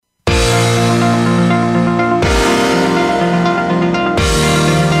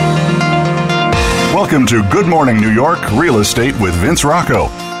Welcome to Good Morning New York Real Estate with Vince Rocco.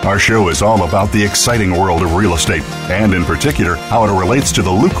 Our show is all about the exciting world of real estate, and in particular, how it relates to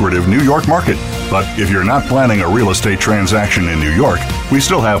the lucrative New York market. But if you're not planning a real estate transaction in New York, we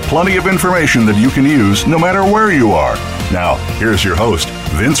still have plenty of information that you can use no matter where you are. Now, here's your host,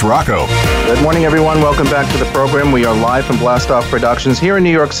 Vince Rocco. Good morning, everyone. Welcome back to the program. We are live from Blastoff Productions here in New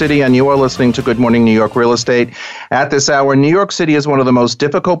York City, and you are listening to Good Morning New York Real Estate. At this hour, New York City is one of the most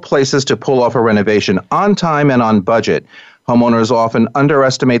difficult places to pull off a renovation on time and on budget. Homeowners often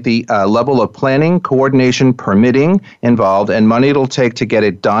underestimate the level of planning, coordination, permitting involved, and money it'll take to get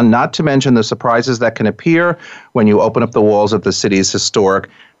it done, not to mention the surprises that can appear when you open up the walls of the city's historic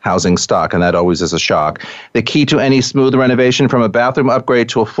housing stock, and that always is a shock. The key to any smooth renovation, from a bathroom upgrade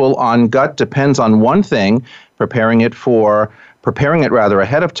to a full-on gut, depends on one thing: preparing it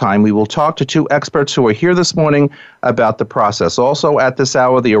ahead of time. We will talk to two experts who are here this morning about the process. Also at this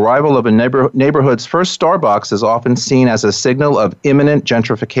hour, the arrival of a neighborhood's first Starbucks is often seen as a signal of imminent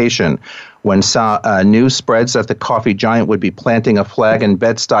gentrification. When news spreads that the coffee giant would be planting a flag in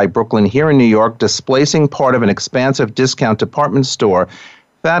Bed-Stuy, Brooklyn, here in New York, displacing part of an expansive discount department store,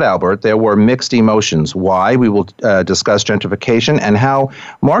 Fat Albert, there were mixed emotions. Why? We will discuss gentrification and how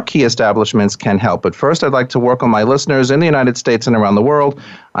marquee establishments can help. But first, I'd like to welcome my listeners in the United States and around the world.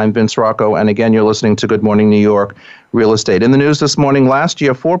 I'm Vince Rocco, and again, you're listening to Good Morning New York Real Estate. In the news this morning, last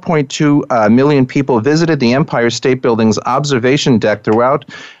year, 4.2 million people visited the Empire State Building's observation deck throughout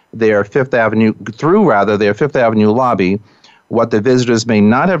their Fifth Avenue lobby. What the visitors may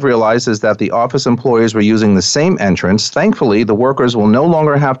not have realized is that the office employees were using the same entrance. Thankfully, the workers will no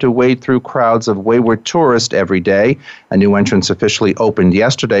longer have to wade through crowds of wayward tourists every day. A new entrance officially opened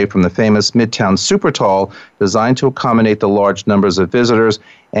yesterday from the famous Midtown Supertall, designed to accommodate the large numbers of visitors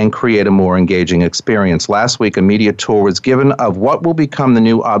and create a more engaging experience. Last week, a media tour was given of what will become the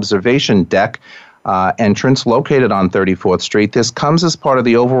new observation deck entrance located on 34th Street. This comes as part of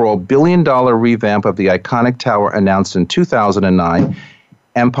the overall billion-dollar revamp of the iconic tower announced in 2009.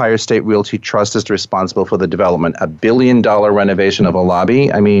 Empire State Realty Trust is responsible for the development. $1 billion renovation of a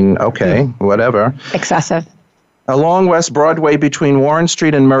lobby? I mean, okay, whatever. Excessive. Along West Broadway between Warren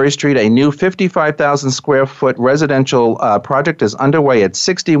Street and Murray Street, a new 55,000 square foot residential project is underway at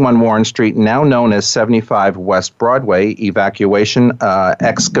 61 Warren Street, now known as 75 West Broadway. Excavation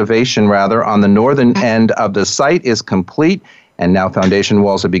on the northern end of the site is complete, and now foundation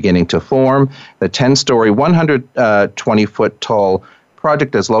walls are beginning to form. The 10-story, 120-foot tall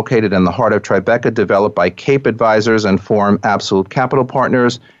project is located in the heart of Tribeca, developed by Cape Advisors and Forum Absolute Capital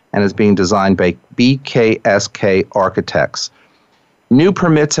Partners, and is being designed by BKSK Architects. New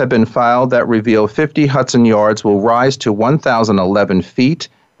permits have been filed that reveal 50 Hudson Yards will rise to 1,011 feet.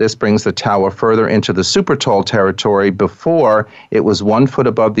 This brings the tower further into the super tall territory. Before, it was 1 foot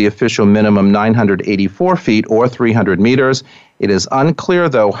above the official minimum 984 feet or 300 meters. It is unclear,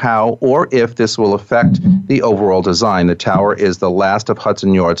 though, how or if this will affect the overall design. The tower is the last of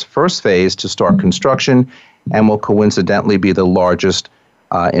Hudson Yards' first phase to start construction and will coincidentally be the largest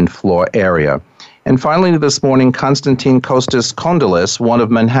in floor area. And finally, this morning, Konstantin Kostas-Kondylis, one of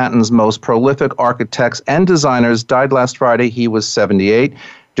Manhattan's most prolific architects and designers, died last Friday. He was 78.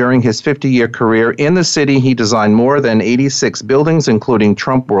 During his 50-year career in the city, he designed more than 86 buildings, including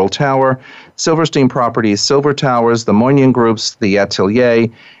Trump World Tower, Silverstein Properties, Silver Towers, the Moynihan Group's The Atelier,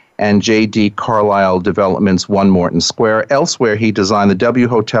 and J.D. Carlisle Development's One Morton Square. Elsewhere, he designed the W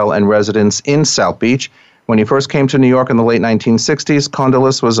Hotel and Residence in South Beach. When he first came to New York in the late 1960s,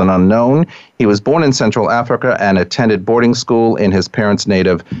 Kondylis was an unknown. He was born in Central Africa and attended boarding school in his parents'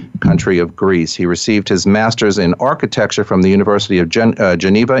 native country of Greece. He received his master's in architecture from the University of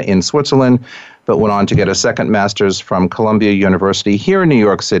Geneva in Switzerland, but went on to get a second master's from Columbia University here in New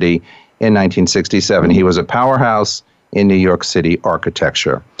York City in 1967. He was a powerhouse in New York City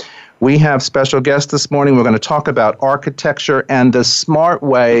architecture. We have special guests this morning. We're going to talk about architecture and the smart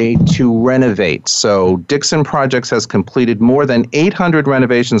way to renovate. So Dixon Projects has completed more than 800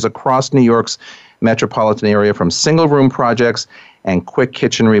 renovations across New York's metropolitan area, from single-room projects and quick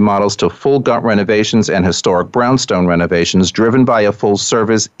kitchen remodels to full gut renovations and historic brownstone renovations, driven by a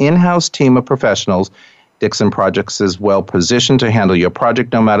full-service in-house team of professionals. Dixon Projects is well positioned to handle your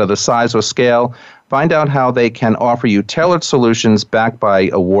project no matter the size or scale. Find out how they can offer you tailored solutions backed by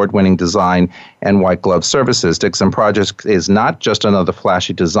award-winning design and white glove services. Dixon Projects is not just another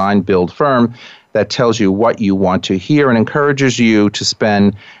flashy design build firm that tells you what you want to hear and encourages you to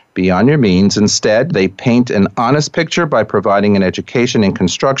spend beyond your means. Instead, they paint an honest picture by providing an education in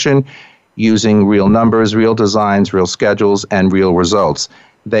construction using real numbers, real designs, real schedules, and real results.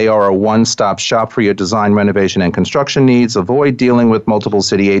 They are a one-stop shop for your design, renovation, and construction needs. Avoid dealing with multiple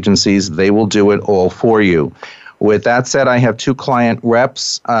city agencies. They will do it all for you. With that said, I have two client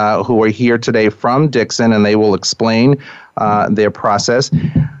reps who are here today from Dixon, and they will explain their process.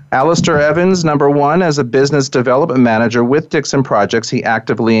 Alistair Evans, number one, as a business development manager with Dixon Projects, he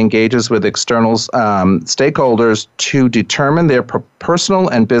actively engages with external stakeholders to determine their personal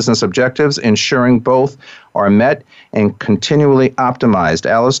and business objectives, ensuring both are met and continually optimized.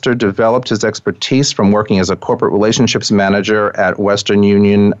 Alistair developed his expertise from working as a corporate relationships manager at Western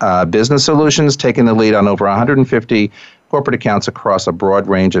Union Business Solutions, taking the lead on over 150 corporate accounts across a broad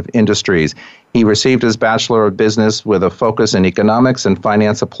range of industries. He received his Bachelor of Business with a focus in economics and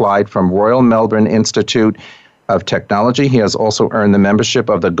finance applied from Royal Melbourne Institute of Technology. He has also earned the membership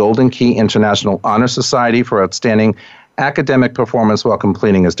of the Golden Key International Honor Society for outstanding academic performance while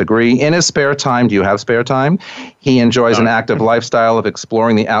completing his degree. In his spare time, do you have spare time? He enjoys an active lifestyle of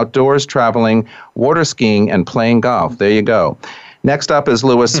exploring the outdoors, traveling, water skiing, and playing golf. There you go. Next up is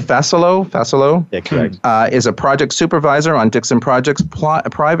Louis Fasolo. Yeah, correct. Is a project supervisor on Dixon Projects'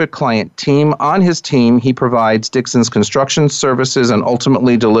 private client team. On his team, he provides Dixon's construction services and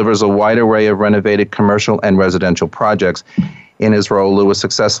ultimately delivers a wide array of renovated commercial and residential projects. In his role, Louis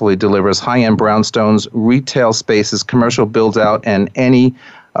successfully delivers high-end brownstones, retail spaces, commercial build-out, and any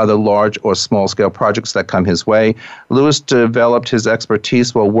other large or small-scale projects that come his way. Louis developed his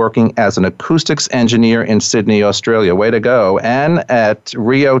expertise while working as an acoustics engineer in Sydney, Australia. Way to go. And at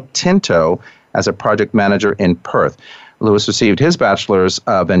Rio Tinto as a project manager in Perth. Louis received his Bachelor's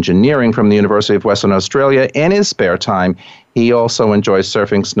of Engineering from the University of Western Australia. In his spare time, he also enjoys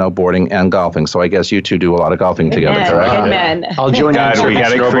surfing, snowboarding, and golfing. So I guess you two do a lot of golfing together, correct? Amen. I'll join you. We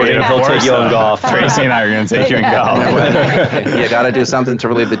got to create a He'll take you on golf. Tracy and I are going to take you in golf. You got to do something to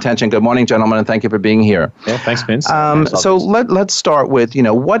relieve the tension. Good morning, gentlemen, and thank you for being here. Yeah, thanks, Vince. So let's start with,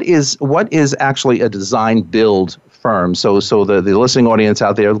 what is actually a design build firm? So the listening audience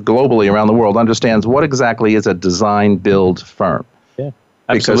out there globally around the world understands what exactly is a design build firm.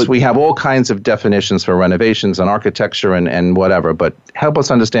 Because we have all kinds of definitions for renovations and architecture and whatever, but help us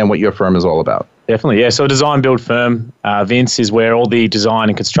understand what your firm is all about. Definitely, yeah. So a design build firm, Vince, is where all the design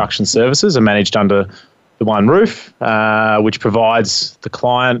and construction services are managed under the one roof, which provides the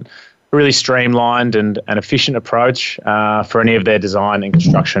client a really streamlined and efficient approach for any of their design and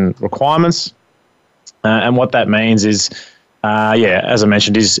construction requirements. And what that means is, as I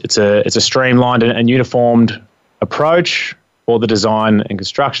mentioned, it's a streamlined and uniformed approach for the design and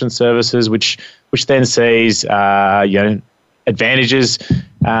construction services, which then sees advantages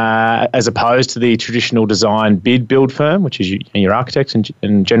as opposed to the traditional design bid build firm, which is your architect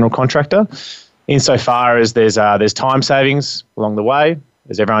and general contractor. Insofar as there's time savings along the way,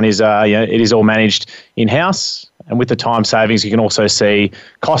 as everyone is, it is all managed in-house, and with the time savings, you can also see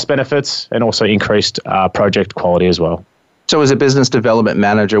cost benefits and also increased project quality as well. So as a business development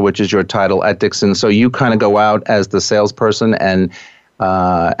manager, which is your title at Dixon, so you kind of go out as the salesperson and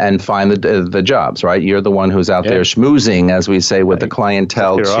find the jobs, right? You're the one who's out there schmoozing, as we say, with the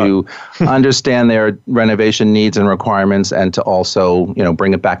clientele to understand their renovation needs and requirements, and to also,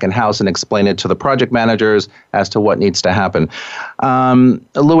 bring it back in house and explain it to the project managers as to what needs to happen.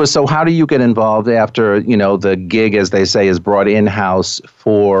 Louis, so how do you get involved after the gig, as they say, is brought in house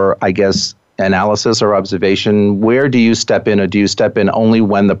for, I guess, analysis or observation? Where do you step in, or do you step in only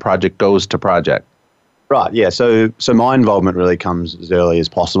when the project goes to project? Right, yeah. So my involvement really comes as early as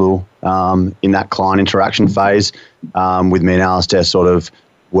possible in that client interaction phase, with me and Alistair sort of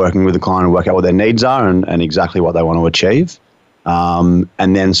working with the client to work out what their needs are and exactly what they want to achieve,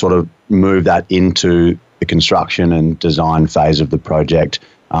 and then sort of move that into the construction and design phase of the project,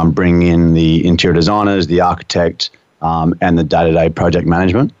 bring in the interior designers, the architect, and the day-to-day project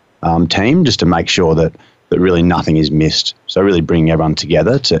management team, just to make sure that really nothing is missed. So really bringing everyone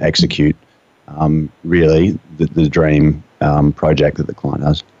together to execute really the dream project that the client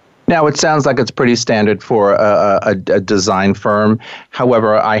has. Now, it sounds like it's pretty standard for a design firm.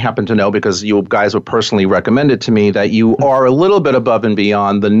 However, I happen to know, because you guys were personally recommended to me, that you are a little bit above and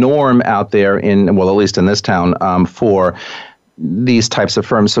beyond the norm out there at least in this town, for these types of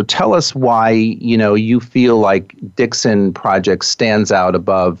firms. So tell us why, you feel like Dixon Projects stands out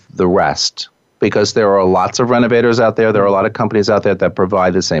above the rest, because there are lots of renovators out there. There are a lot of companies out there that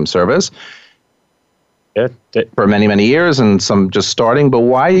provide the same service for many, many years, and some just starting. But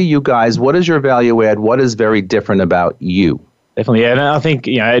why are you guys, what is your value add? What is very different about you? Definitely, yeah. And I think,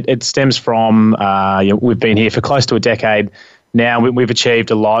 it stems from, we've been here for close to a decade now. We've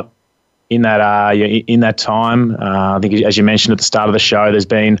achieved a lot in that time. I think, as you mentioned at the start of the show, there's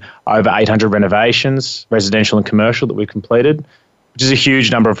been over 800 renovations, residential and commercial, that we've completed. which is a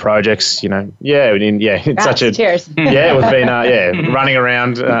huge number of projects, it's such a cheers. Yeah, we've been running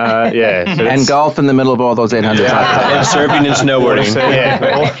around, so and golf in the middle of all those 800. And surfing and snowboarding. So,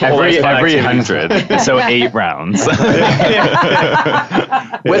 every 100, so 8 rounds.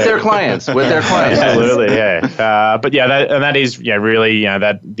 With their clients. Absolutely, yeah. But that is really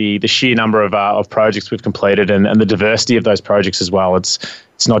that the sheer number of projects we've completed and the diversity of those projects as well. It's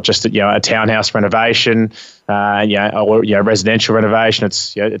not just a townhouse renovation, or residential renovation.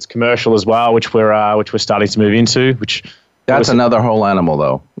 It's commercial as well, which we're starting to move into. That's another whole animal,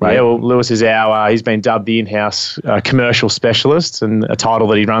 though, right? Yeah, well, Lewis is he's been dubbed the in-house commercial specialist, and a title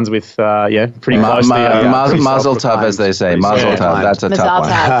that he runs with, pretty closely. Mazel tov, as they say. Mazel tov. That's a tough one.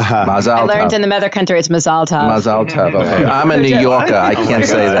 Mazel tov. I learned in the mother country it's Mazal Tov. Mazel tov. Okay. I'm a New Yorker. I can't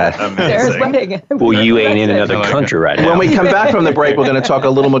say that. Sarah's wedding. Well, you ain't in another country right now. When we come back from the break, we're going to talk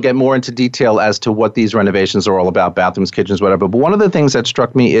get more into detail as to what these renovations are all about, bathrooms, kitchens, whatever. But one of the things that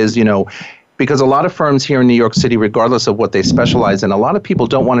struck me is, because a lot of firms here in New York City, regardless of what they specialize in, a lot of people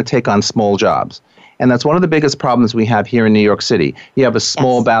don't want to take on small jobs. And that's one of the biggest problems we have here in New York City. You have a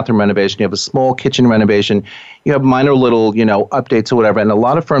small bathroom renovation, you have a small kitchen renovation, you have minor little, updates or whatever, and a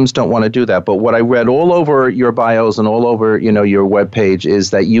lot of firms don't want to do that. But what I read all over your bios and all over, your webpage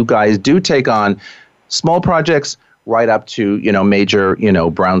is that you guys do take on small projects right up to, major,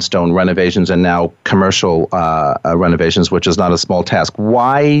 brownstone renovations and now commercial renovations, which is not a small task.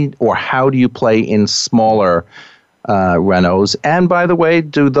 Why or how do you play in smaller renos? And by the way,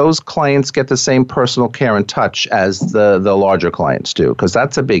 do those clients get the same personal care and touch as the larger clients do? Because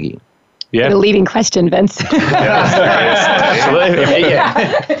that's a biggie. Yeah. The leading question, Vince. Absolutely.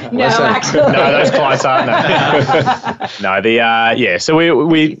 No, actually. No, those clients aren't. No. So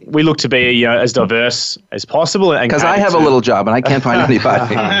we look to be as diverse as possible. Because I have a little job and I can't find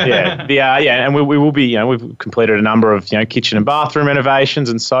anybody. And we will be. We've completed a number of kitchen and bathroom renovations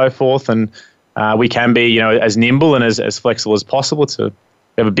and so forth, and we can be as nimble and as flexible as possible. We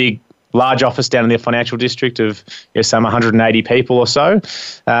have a large office down in the financial district of some 180 people or so,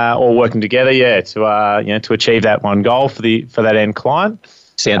 all working together, to achieve that one goal for that end client.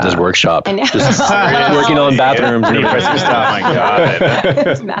 Santa's workshop, just working on bathrooms and impressive stuff. My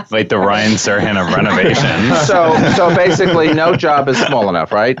God, like the Ryan Serhan of renovation. So basically, no job is small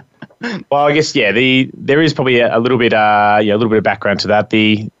enough, right? Well, I guess there is probably a little bit of background to that.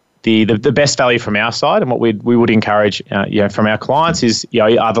 The best value from our side and what we would encourage from our clients is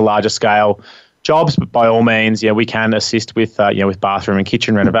other larger scale jobs, but by all means we can assist with bathroom and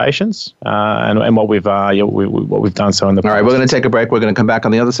kitchen renovations and what we've done so in the past. All right, we're going to take a break. We're going to come back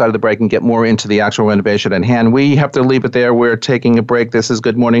on the other side of the break and get more into the actual renovation at hand. We have to leave it there. We're taking a break. This is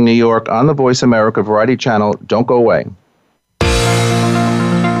Good Morning New York on the Voice America Variety Channel. Don't go away.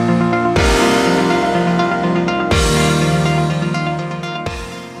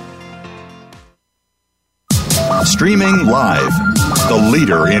 Streaming live, the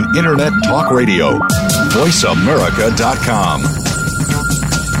leader in Internet talk radio, VoiceAmerica.com.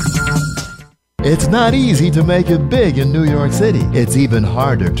 It's not easy to make it big in New York City. It's even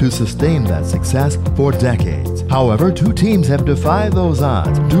harder to sustain that success for decades. However, two teams have defied those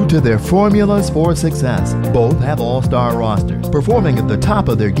odds due to their formulas for success. Both have all-star rosters, performing at the top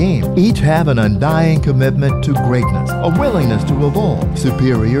of their game. Each have an undying commitment to greatness, a willingness to evolve,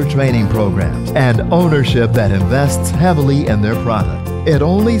 superior training programs, and ownership that invests heavily in their product. It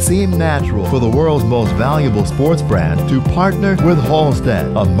only seemed natural for the world's most valuable sports brand to partner with Halstead,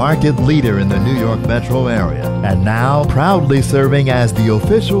 a market leader in the New York metro area, and now proudly serving as the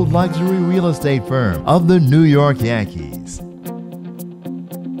official luxury real estate firm of the New York Yankees.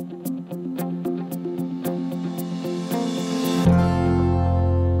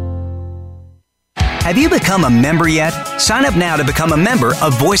 Have you become a member yet? Sign up now to become a member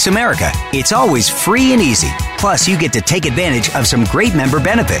of Voice America. It's always free and easy. Plus, you get to take advantage of some great member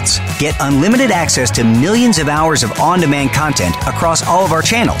benefits. Get unlimited access to millions of hours of on-demand content across all of our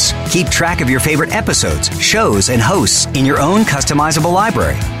channels. Keep track of your favorite episodes, shows, and hosts in your own customizable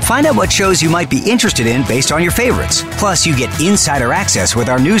library. Find out what shows you might be interested in based on your favorites. Plus, you get insider access with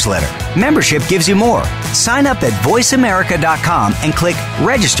our newsletter. Membership gives you more. Sign up at voiceamerica.com and click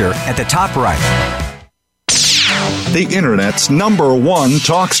register at the top right. The Internet's #1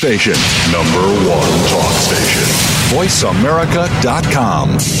 talk station. #1 talk station.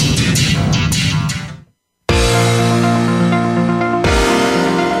 VoiceAmerica.com.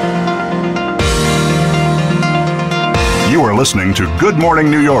 You are listening to Good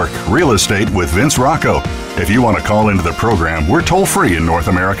Morning New York, Real Estate with Vince Rocco. If you want to call into the program, we're toll-free in North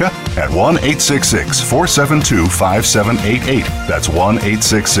America at 1-866-472-5788. That's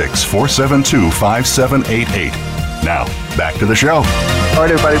 1-866-472-5788. Now, back to the show. All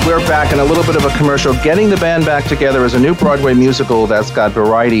right, everybody, we're back in a little bit of a commercial. Getting the Band Back Together is a new Broadway musical that's got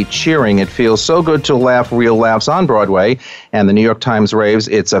variety cheering. It feels so good to laugh real laughs on Broadway, and the New York Times raves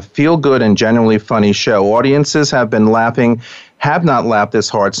it's a feel-good and genuinely funny show. Audiences have not laughed this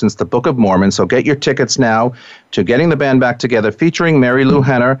hard since the Book of Mormon, so get your tickets now to Getting the Band Back Together featuring Mary Lou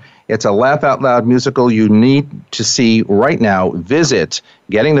Henner. It's a laugh-out-loud musical you need to see right now. Visit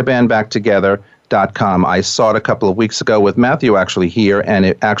gettingthebandbacktogether.com. I saw it a couple of weeks ago with Matthew actually here, and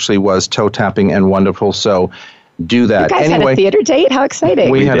it actually was toe-tapping and wonderful, so do that. You guys had a theater date? How exciting.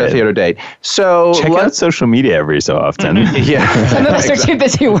 We had a theater date. So check out social media every so often. Yeah. Some of us are too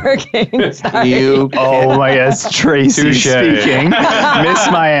busy working. Sorry. Oh my God, it's Tracy speaking.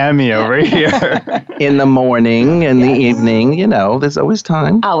 Miss Miami over here. In the morning, in the evening, there's always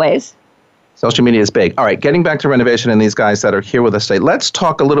time. Always. Social media is big. All right, getting back to renovation and these guys that are here with us today, let's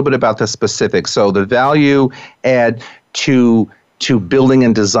talk a little bit about the specifics. So the value add to building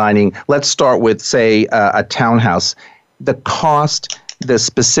and designing. Let's start with, say, a townhouse. The cost, the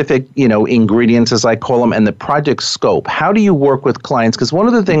specific, ingredients, as I call them, and the project scope. How do you work with clients? Because one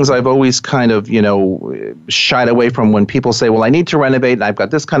of the things I've always kind of, shied away from when people say, well, I need to renovate and I've got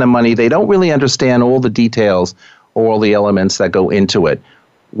this kind of money, they don't really understand all the details or all the elements that go into it.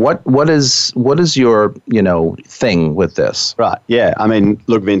 What is your thing with this? Right. Yeah. I mean,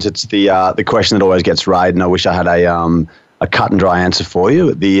 look, Vince, it's the question that always gets raised, and I wish I had a cut and dry answer for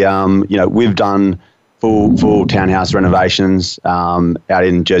you. We've done full townhouse renovations out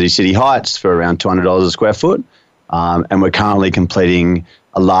in Jersey City Heights for around $200 a square foot, and we're currently completing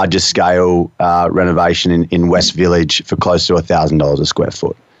a larger scale renovation in West Village for close to $1,000 a square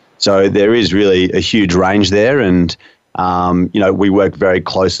foot. So there is really a huge range there, and we work very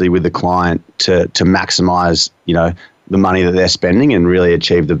closely with the client to maximize, the money that they're spending and really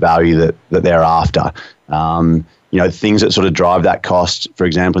achieve the value that they're after. Things that sort of drive that cost, for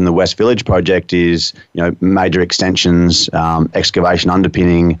example, in the West Village project is, major extensions, excavation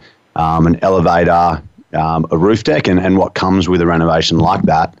underpinning, an elevator, a roof deck, and what comes with a renovation like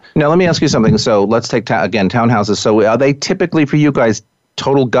that. Now, let me ask you something. So let's take, townhouses. So are they typically for you guys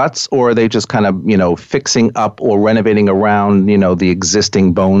total guts, or are they just kind of, fixing up or renovating around, the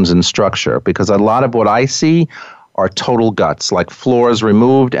existing bones and structure? Because a lot of what I see are total guts, like floors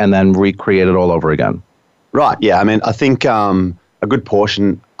removed and then recreated all over again. Right. Yeah. I mean, I think a good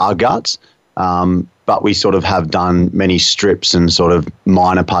portion are guts, but we sort of have done many strips and sort of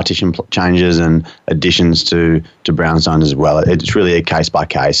minor partition changes and additions to brownstones as well. It's really a case by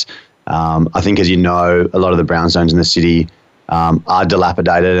case. I think, as you know, a lot of the brownstones in the city are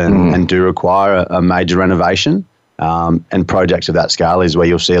dilapidated and do require a major renovation. And projects of that scale is where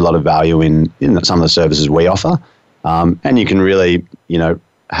you'll see a lot of value in some of the services we offer. And you can really,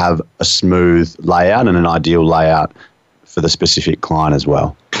 have a smooth layout and an ideal layout for the specific client as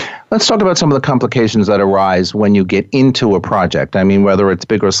well. Let's talk about some of the complications that arise when you get into a project. I mean, whether it's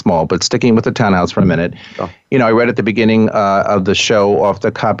big or small, but sticking with the townhouse for a minute. Oh. I read at the beginning of the show off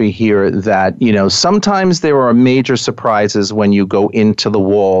the copy here that, sometimes there are major surprises when you go into the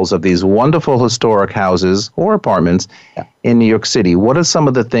walls of these wonderful historic houses or apartments in New York City. What are some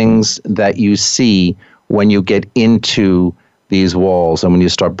of the things that you see when you get into these walls and when you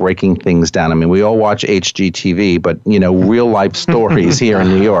start breaking things down? I mean, we all watch HGTV, but, real life stories here in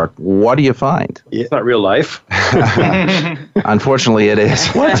New York. What do you find? It's not real life. Unfortunately, it is.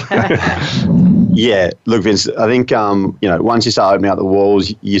 What? Yeah. Look, Vince, I think, once you start opening up the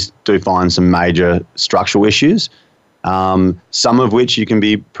walls, you do find some major structural issues, some of which you can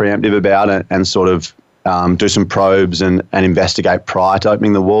be preemptive about and sort of do some probes and investigate prior to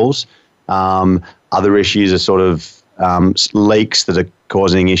opening the walls. Other issues are sort of leaks that are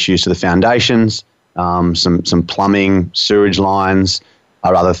causing issues to the foundations, some plumbing, sewage lines,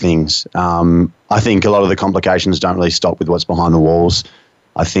 or other things. I think a lot of the complications don't really stop with what's behind the walls.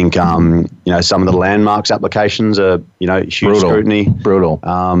 I think, some of the landmarks applications are, huge scrutiny. Brutal.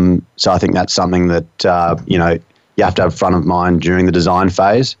 So I think that's something that, you have to have front of mind during the design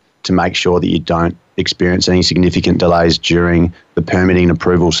phase to make sure that you don't experience any significant delays during the permitting and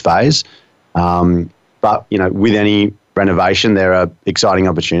approvals phase. But, with any renovation, there are exciting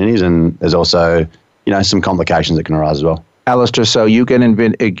opportunities and there's also, some complications that can arise as well. Alistair, so you get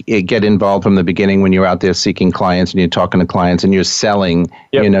involved from the beginning when you're out there seeking clients and you're talking to clients and you're selling,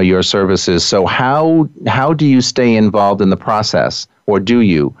 your services. So how do you stay involved in the process, or do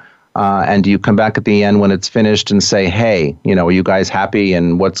you? And do you come back at the end when it's finished and say, hey, are you guys happy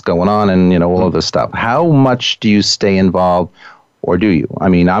and what's going on and, all of this stuff? How much do you stay involved? Or do you? I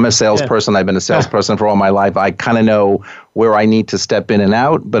mean, I'm a salesperson. I've been a salesperson for all my life. I kind of know where I need to step in and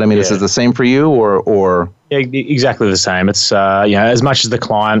out. But I mean, is it the same for you, or? Yeah, exactly the same. It's as much as the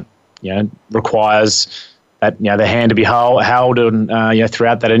client requires that the hand to be held and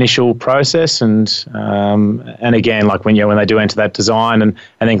throughout that initial process, and again, like when they do enter that design and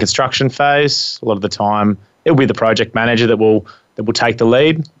then construction phase, a lot of the time it'll be the project manager that will take the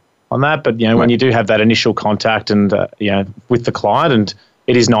lead on that. But when you do have that initial contact and with the client, and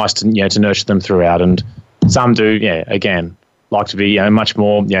it is nice to to nurture them throughout. And some do again like to be much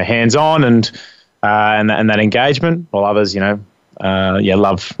more hands-on and that engagement, while others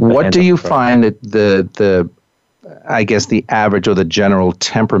love. What do you find that the I guess the average or the general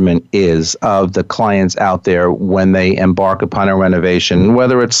temperament is of the clients out there when they embark upon a renovation,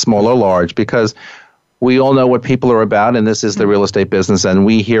 whether it's small or large? Because we all know what people are about, and this is the real estate business, and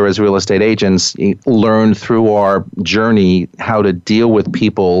we here as real estate agents learn through our journey how to deal with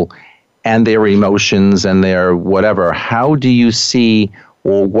people and their emotions and their whatever. How do you see,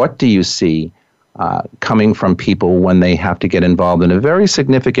 or what do you see coming from people when they have to get involved in a very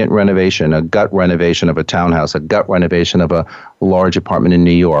significant renovation, a gut renovation of a townhouse, a gut renovation of a large apartment in New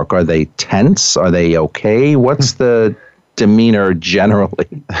York? Are they tense? Are they okay? What's the demeanor generally?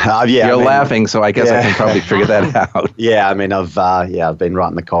 You're laughing, so I guess I can probably figure that out. Yeah, I mean, I've been right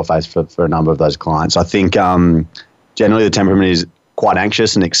in the coalface for a number of those clients. I think generally the temperament is quite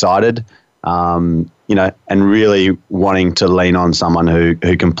anxious and excited, and really wanting to lean on someone who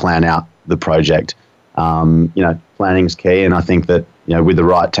can plan out the project. Planning's key, and I think that with the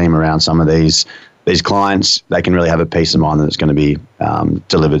right team around some of these clients, they can really have a peace of mind that it's going to be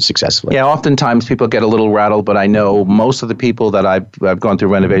delivered successfully. Yeah, oftentimes people get a little rattled, but I know most of the people that I've gone through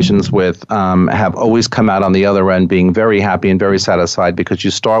renovations with have always come out on the other end being very happy and very satisfied, because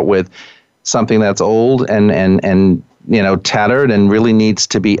you start with something that's old and tattered and really needs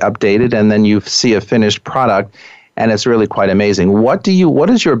to be updated, and then you see a finished product, and it's really quite amazing. What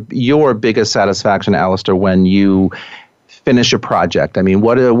is your biggest satisfaction, Alistair, when you finish a project? I mean,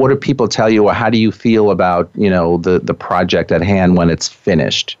 what do people tell you, or how do you feel about the project at hand when it's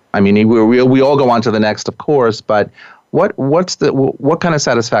finished? I mean, we all go on to the next, of course, but what kind of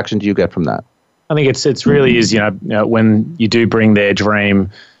satisfaction do you get from that? I think it's really is when you do bring their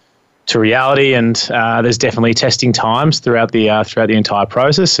dream to reality, and there's definitely testing times throughout the entire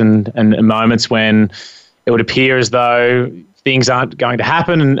process, and moments when it would appear as though things aren't going to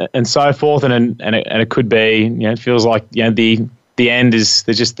happen and so forth, and it could be, it feels like the end is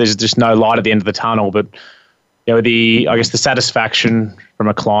there's just no light at the end of the tunnel. But the satisfaction from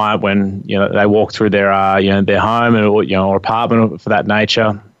a client when they walk through their home or apartment for that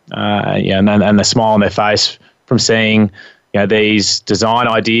nature, and the smile on their face from seeing these design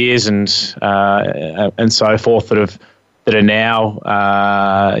ideas and so forth that are now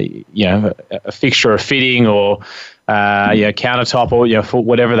a fixture or fitting or countertop or for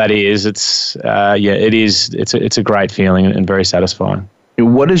whatever that is. It's it's a great feeling and very satisfying.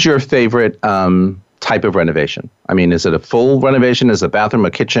 What is your favorite type of renovation? I mean, is it a full renovation? Is it a bathroom,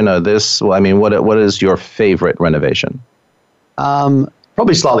 a kitchen, or this? Well, I mean, what is your favorite renovation?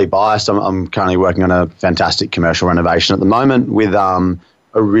 Probably slightly biased. I'm currently working on a fantastic commercial renovation at the moment with a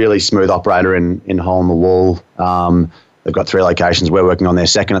really smooth operator in Hole in the Wall. They've got 3 locations. We're working on their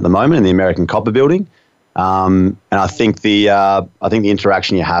second at the moment in the American Copper Building. And I think the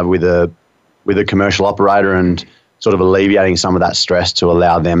interaction you have with a commercial operator and sort of alleviating some of that stress to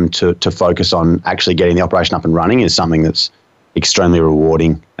allow them to focus on actually getting the operation up and running is something that's extremely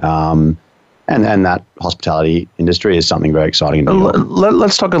rewarding. And that hospitality industry is something very exciting.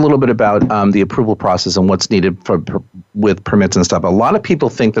 Let's talk a little bit about the approval process and what's needed with permits and stuff. A lot of people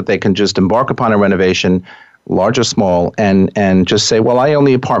think that they can just embark upon a renovation, large or small, and just say, well, I own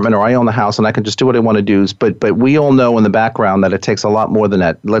the apartment or I own the house and I can just do what I want to do. But we all know in the background that it takes a lot more than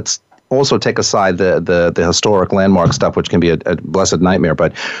that. Let's also take aside the historic landmark stuff, which can be a blessed nightmare.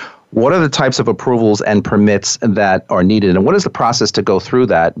 But what are the types of approvals and permits that are needed, and what is the process to go through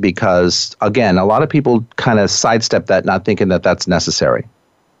that? Because, again, a lot of people kind of sidestep that, not thinking that that's necessary.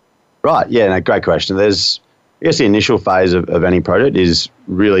 Right, yeah, no, great question. I guess the initial phase of any project is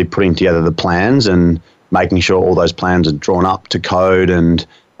really putting together the plans and making sure all those plans are drawn up to code and,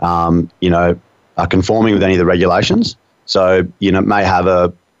 are conforming with any of the regulations. So, may have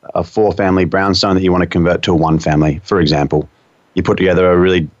a 4-family brownstone that you want to convert to a 1-family, for example. You put together a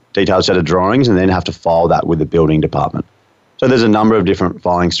really detailed set of drawings and then have to file that with the building department. So there's a number of different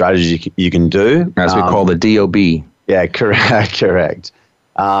filing strategies you can do. As we call the DOB. Yeah, correct.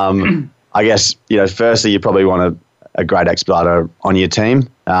 I guess, firstly, you probably want a great expediter on your team.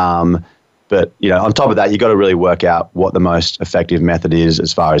 But, on top of that, you've got to really work out what the most effective method is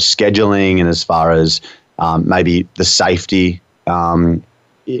as far as scheduling and as far as maybe the safety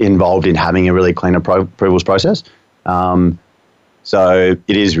involved in having a really clean approvals process. So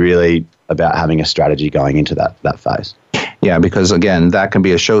it is really about having a strategy going into that phase. Yeah, because again, that can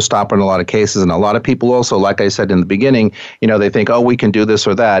be a showstopper in a lot of cases. And a lot of people also, like I said in the beginning, they think, oh, we can do this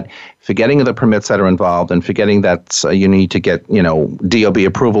or that, forgetting the permits that are involved and forgetting that you need to get, DOB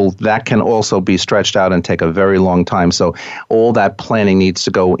approval. That can also be stretched out and take a very long time. So all that planning needs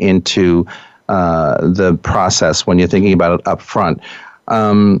to go into the process when you're thinking about it up front.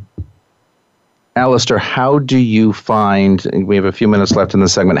 Alistair, how do you find, we have a few minutes left in the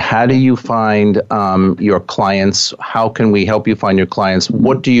segment, how do you find your clients? How can we help you find your clients?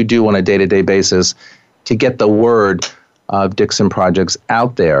 What do you do on a day-to-day basis to get the word of Dixon Projects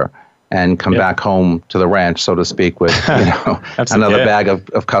out there and come back home to the ranch, so to speak, with another bag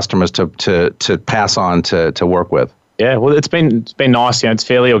of customers to pass on to work with? Yeah, well, it's been nice. It's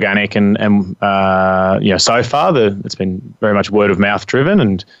fairly organic, and so far it's been very much word of mouth driven,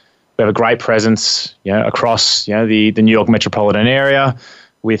 and we have a great presence, across the New York metropolitan area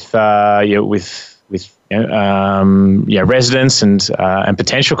with residents and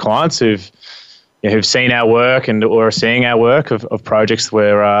potential clients who've seen our work or are seeing our work of projects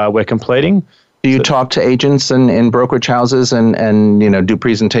we're completing. Do you talk to agents in brokerage houses and do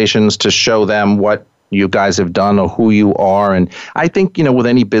presentations to show them what you guys have done or who you are? And I think with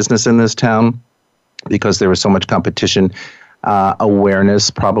any business in this town, because there is so much competition,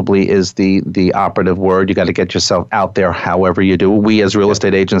 awareness probably is the operative word. You got to get yourself out there however you do. We as real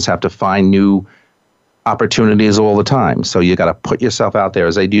estate agents have to find new opportunities all the time. So you got to put yourself out there.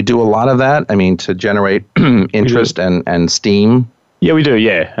 Do you do a lot of that? I mean, to generate interest and steam? Yeah, we do.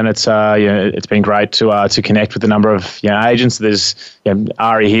 Yeah, and it's it's been great to connect with a number of agents. There's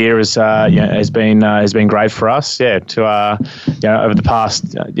Ari here has been great for us. Yeah, to over the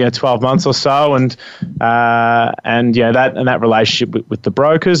past 12 months or so, and that relationship with the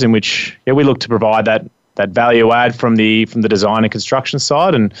brokers, in which we look to provide that value add from the design and construction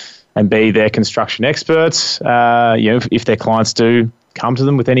side, and be their construction experts. If their clients do come to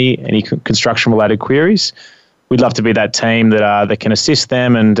them with any construction related queries, we'd love to be that team that can assist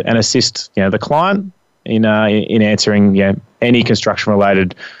them and assist the client in answering any construction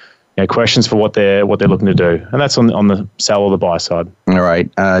related questions for what they're looking to do, and that's on the sell or the buy side. All right,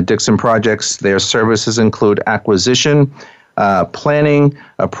 Dixon Projects. Their services include acquisition, planning,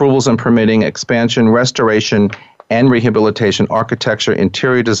 approvals and permitting, expansion, restoration, and rehabilitation, architecture,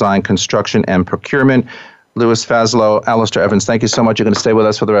 interior design, construction, and procurement. Louis Faslow, Alistair Evans, thank you so much. You're going to stay with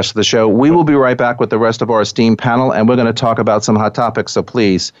us for the rest of the show. We will be right back with the rest of our esteemed panel, and we're going to talk about some hot topics. So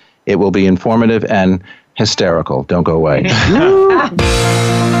please, it will be informative and hysterical. Don't go away.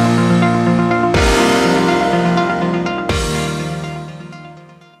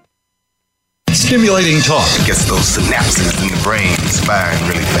 Stimulating talk gets those synapses in the brain firing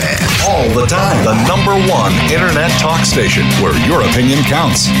really fast. All the time. The #1 internet talk station where your opinion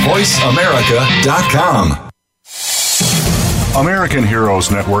counts. VoiceAmerica.com. American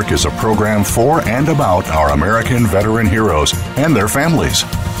Heroes Network is a program for and about our American veteran heroes and their families.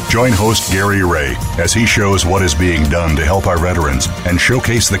 Join host Gary Ray as he shows what is being done to help our veterans and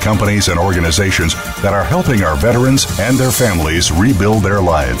showcase the companies and organizations that are helping our veterans and their families rebuild their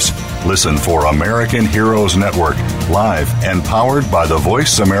lives. Listen for American Heroes Network, live and powered by the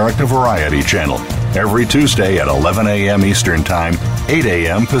Voice America Variety Channel, every Tuesday at 11 a.m. Eastern Time, 8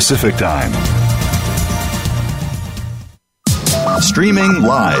 a.m. Pacific Time. Streaming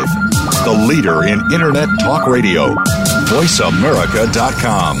live, the leader in internet talk radio,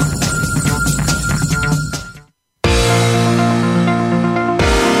 VoiceAmerica.com.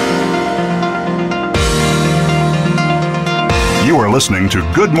 You are listening to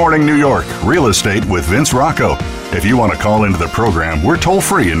Good Morning New York, Real Estate with Vince Rocco. If you want to call into the program, we're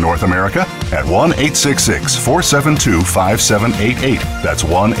toll-free in North America at 1-866-472-5788. That's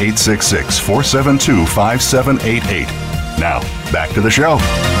 1-866-472-5788. Now, back to the show.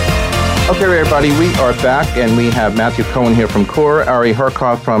 Okay, everybody, we are back, and we have Matthew Cohen here from CORE, Ari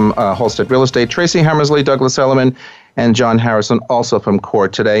Herkoff from Halstead Real Estate, Tracy Hammersley, Douglas Elliman, and John Harrison, also from CORE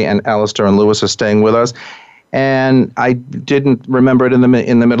today, and Alistair and Louis are staying with us. And I didn't remember it in the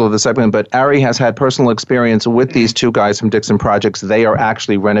middle of the segment, but Ari has had personal experience with these two guys from Dixon Projects. They are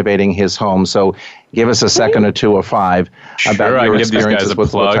actually renovating his home. So give us a second or two or five about your experiences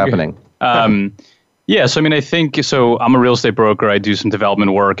with what's happening. Yeah, so I mean, I think, so I'm a real estate broker. I do some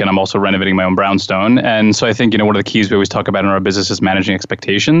development work, and I'm also renovating my own brownstone. And so I think, one of the keys we always talk about in our business is managing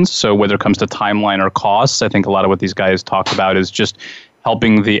expectations. So whether it comes to timeline or costs, I think a lot of what these guys talk about is just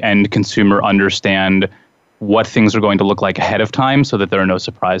helping the end consumer understand what things are going to look like ahead of time so that there are no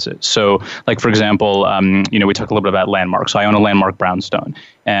surprises. So, like, for example, we talked a little bit about landmarks. So I own a landmark brownstone.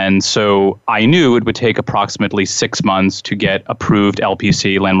 And so I knew it would take approximately 6 months to get approved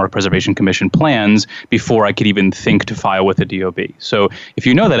LPC, Landmark Preservation Commission plans, before I could even think to file with the DOB. So if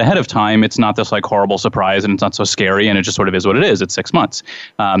you know that ahead of time, it's not this like horrible surprise and it's not so scary and it just sort of is what it is. It's 6 months.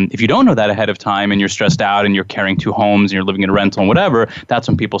 If you don't know that ahead of time and you're stressed out and you're carrying 2 homes and you're living in a rental and whatever, that's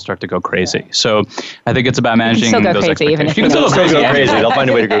when people start to go crazy. So I think it's about managing those expectations. You can still go crazy. They'll find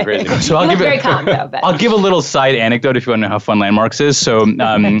a way to go crazy. So I'll give a little side anecdote if you want to know how fun Landmarks is. So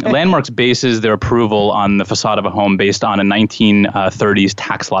Landmarks bases their approval on the facade of a home based on a 1930s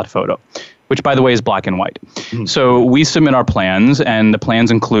tax lot photo, which, by the way, is black and white. So we submit our plans, and the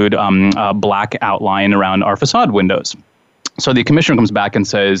plans include a black outline around our facade windows. So the commissioner comes back and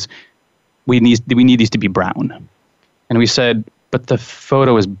says, we need these to be brown. And we said, but the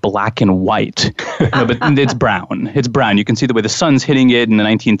photo is black and white. No, but it's brown. It's brown. You can see the way the sun's hitting it in the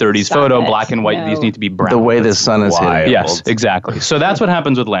 1930s photo, black and white. No. These need to be brown. The way the sun is hitting it. Yes, exactly. So that's what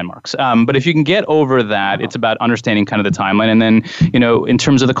happens with landmarks. But if you can get over that, it's about understanding kind of the timeline. And then, in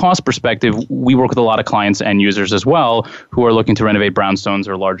terms of the cost perspective, we work with a lot of clients and users as well who are looking to renovate brownstones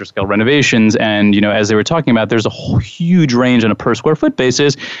or larger scale renovations. And, as they were talking about, there's a whole huge range on a per square foot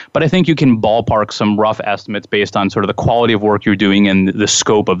basis. But I think you can ballpark some rough estimates based on sort of the quality of work you're doing and the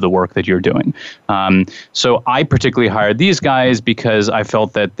scope of the work that you're doing. So I particularly hired these guys because I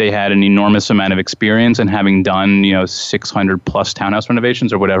felt that they had an enormous amount of experience and having done, 600 plus townhouse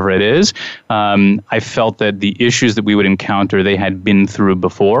renovations or whatever it is. I felt that the issues that we would encounter, they had been through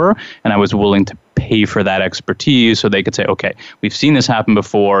before, and I was willing to pay for that expertise so they could say, okay, we've seen this happen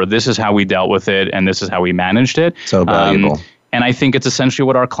before, this is how we dealt with it, and this is how we managed it. So valuable. And I think it's essentially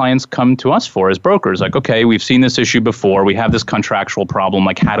what our clients come to us for as brokers. Like, okay, we've seen this issue before. We have this contractual problem.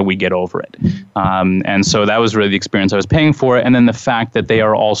 Like, how do we get over it? And so that was really the experience I was paying for. And then the fact that they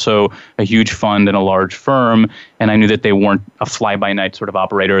are also a huge fund and a large firm. And I knew that they weren't a fly-by-night sort of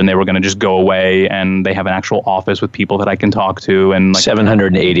operator and they were going to just go away. And they have an actual office with people that I can talk to. And like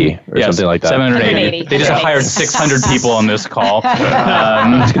 780 or something like that. 780. They just hired 600 people on this call.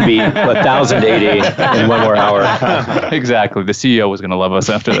 It's going to be 1,080 in 1 more hour. Exactly. The CEO was going to love us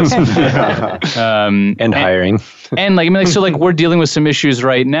after this. And hiring. And so we're dealing with some issues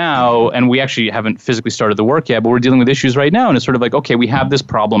right now, and we actually haven't physically started the work yet, but we're dealing with issues right now. And it's sort of like, okay, we have this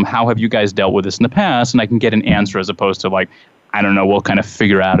problem. How have you guys dealt with this in the past? And I can get an answer as opposed to like, I don't know, we'll kind of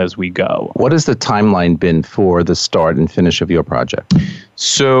figure out as we go. What has the timeline been for the start and finish of your project?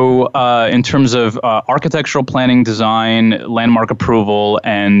 So in terms of architectural planning, design, landmark approval,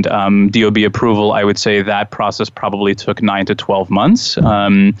 and DOB approval, I would say that process probably took 9 to 12 months.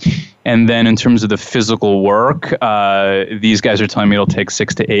 And then in terms of the physical work, these guys are telling me it'll take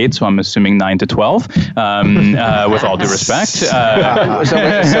 6 to 8, so I'm assuming 9 to 12, with all due respect.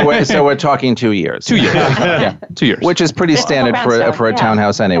 So we're talking 2 years. 2 years, yeah, 2 years. Which is pretty standard for a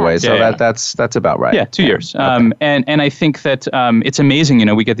townhouse anyway, so that's about right. Yeah, 2 years. Okay. And I think that it's amazing,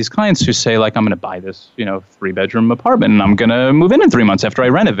 we get these clients who say, like, I'm going to buy this, 3-bedroom apartment, and I'm going to move in 3 months after I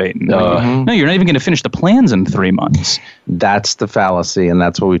renovate. And no, you're not even going to finish the plans in 3 months. That's the fallacy, and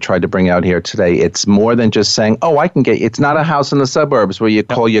that's what we tried to bring out here today. It's more than just saying, it's not a house in the suburbs where you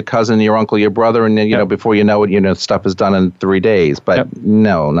call your cousin, your uncle, your brother, and then, before you know it, stuff is done in 3 days. But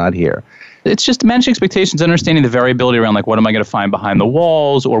no, not here. It's just managing expectations, understanding the variability around, like, what am I going to find behind the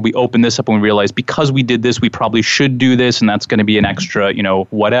walls? Or we open this up and we realize because we did this, we probably should do this, and that's going to be an extra,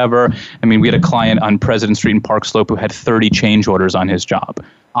 whatever. I mean, we had a client on President Street in Park Slope who had 30 change orders on his job.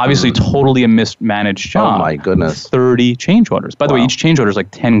 Obviously, totally a mismanaged job. Oh, my goodness. 30 change orders. By the way, each change order is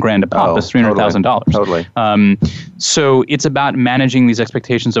like $10,000 a pop. That's $300,000. Totally. So it's about managing these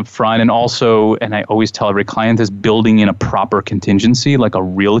expectations up front. And also, and I always tell every client, is building in a proper contingency, like a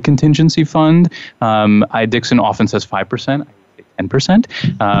real contingency fund. Dixon often says 5%.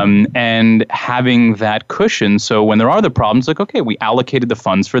 10%, and having that cushion. So when there are the problems, like, okay, we allocated the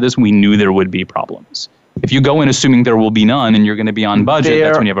funds for this. We knew there would be problems. If you go in assuming there will be none and you're going to be on budget,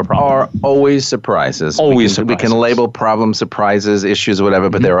 that's when you have a problem. There are always surprises. Surprises. We can label problems, surprises, issues, whatever,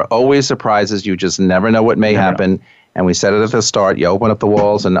 but there are always surprises. You just never know what may happen. And we said it at the start, you open up the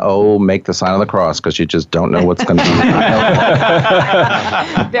walls and, make the sign of the cross because you just don't know what's going to be.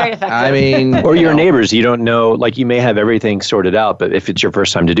 Very effective. I mean... Or your neighbors, you don't know, like you may have everything sorted out, but if it's your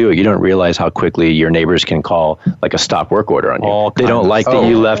first time to do it, you don't realize how quickly your neighbors can call like a stop work order on you. They don't like that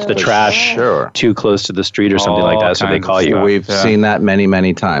you left the trash too close to the street or something like that, so they call you. We've seen that many,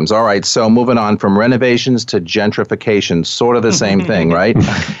 many times. All right, so moving on from renovations to gentrification, sort of the same thing, right?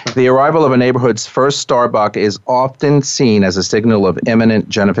 The arrival of a neighborhood's first Starbucks is often often seen as a signal of imminent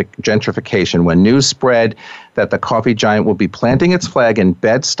gentrification. When news spread that the coffee giant will be planting its flag in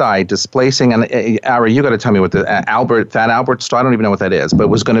Bed-Stuy, displacing, and Ari, you got to tell me what the Fat Albert store, I don't even know what that is, but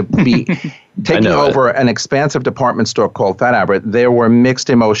was going to be taking over an expansive department store called Fat Albert. There were mixed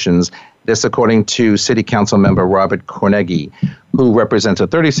emotions. This according to City Council member Robert Cornegi, who represents a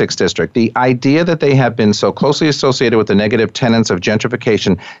 36th district. The idea that they have been so closely associated with the negative tenets of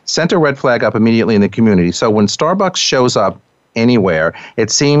gentrification sent a red flag up immediately in the community. So when Starbucks shows up anywhere, it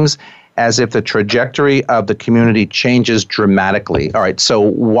seems as if the trajectory of the community changes dramatically. All right, so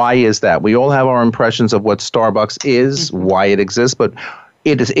why is that? We all have our impressions of what Starbucks is, why it exists, but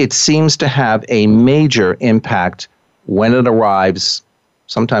it seems to have a major impact when it arrives,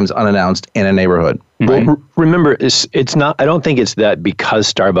 sometimes unannounced, in a neighborhood. Right? Well, remember, it's not. I don't think it's that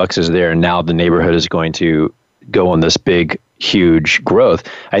because Starbucks is there now the neighborhood is going to go on this big, huge growth.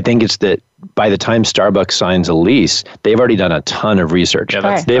 I think it's that by the time Starbucks signs a lease, they've already done a ton of research.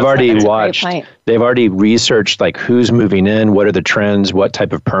 Yeah, they've already watched. They've already researched like who's moving in, what are the trends, what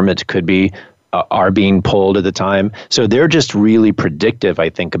type of permits could be are being pulled at the time. So they're just really predictive, I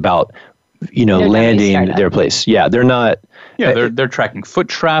think, about landing their place. Yeah, they're not. Yeah, they're tracking foot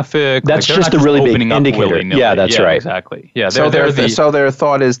traffic. That's just a really big indicator. Yeah, that's right. Exactly. Yeah. So their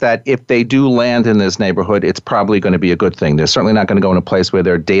thought is that if they do land in this neighborhood, it's probably going to be a good thing. They're certainly not going to go in a place where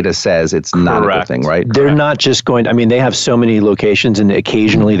their data says it's not a good thing, right? They're not just going. I mean, they have so many locations, and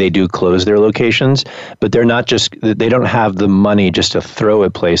occasionally they do close their locations, but they're not just. They don't have the money just to throw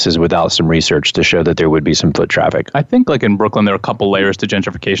at places without some research to show that there would be some foot traffic. I think, like in Brooklyn, there are a couple layers to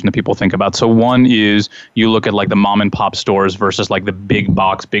gentrification that people think about. So one is you look at like the mom and pop stores versus like the big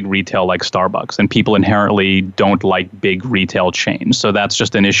box, big retail like Starbucks, and people inherently don't like big retail chains. So that's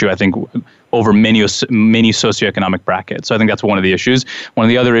just an issue, I think, over many socioeconomic brackets. So I think that's one of the issues. One of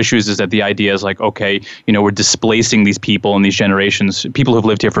the other issues is that the idea is like, okay, we're displacing these people and these generations, people who've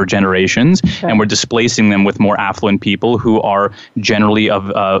lived here for generations, and we're displacing them with more affluent people who are generally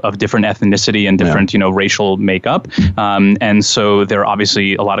of different ethnicity and different, racial makeup. And so there are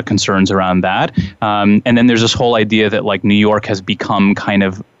obviously a lot of concerns around that. And then there's this whole idea that like New York has become kind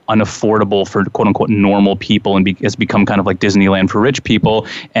of unaffordable for quote unquote normal people and has become kind of like Disneyland for rich people.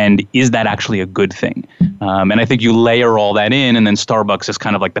 And is that actually a good thing? And I think you layer all that in, and then Starbucks is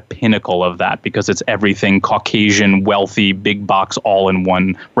kind of like the pinnacle of that because it's everything Caucasian, wealthy, big box, all in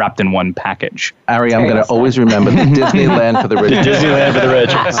one, wrapped in one package. Ari, I'm going to always remember the Disneyland for the rich. Disneyland for the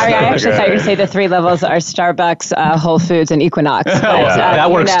rich. Ari, I actually thought you would say the three levels are Starbucks, Whole Foods, and Equinox. But, that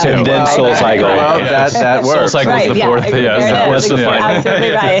works too. And then SoulCycle. Well, that works. SoulCycle is the fourth. That's the fun.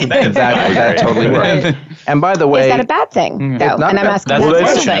 Absolutely right. That totally works. And by the way, is that a bad thing? Though? And I'm asking that's the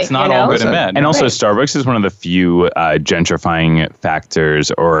question. It's not all good and bad. And also, Starbucks is one of the few gentrifying factor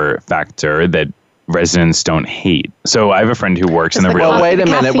that residents don't hate. So I have a friend who works in the real. Well, wait a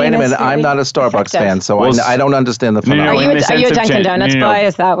minute. I'm not a Starbucks fan, so I don't understand the phenomenon. Are you a Dunkin' Donuts boy?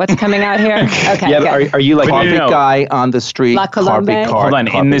 Is that what's coming out here? Okay. Yeah, are you like coffee guy on the street? La Colombe? Hold on.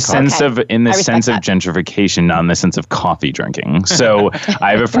 In the sense of gentrification, not in the sense of coffee drinking. So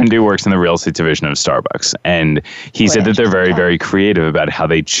I have a friend who works in the real estate division of Starbucks, and he said that they're very, very creative about how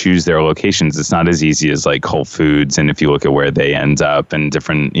they choose their locations. It's not as easy as like Whole Foods, and if you look at where they end up and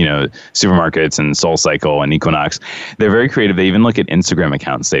different, supermarkets and SoulCycle and Equinox, they're very creative. They even look at Instagram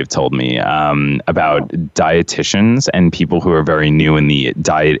accounts, they've told me, about dietitians and people who are very new in the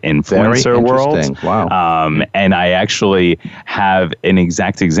diet influencer world. Wow. And I actually have an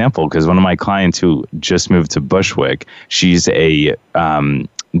exact example because one of my clients who just moved to Bushwick, she's a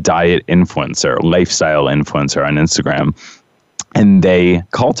diet influencer, lifestyle influencer on Instagram. And they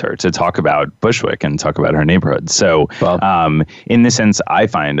called her to talk about Bushwick and talk about her neighborhood. So in the sense I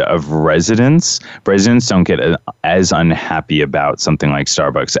find of residents don't get as unhappy about something like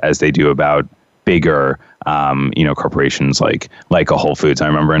Starbucks as they do about bigger corporations like a Whole Foods. I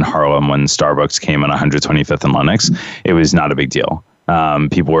remember in Harlem when Starbucks came on 125th and Lenox, it was not a big deal.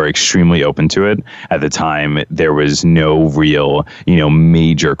 People were extremely open to it. At the time, there was no real,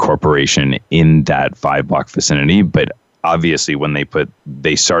 major corporation in that 5-block vicinity, but obviously when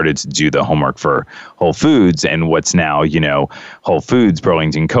they started to do the homework for Whole Foods and what's now, Whole Foods,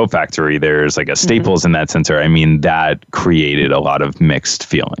 Burlington Coat Factory, there's like a Staples in that center. I mean, that created a lot of mixed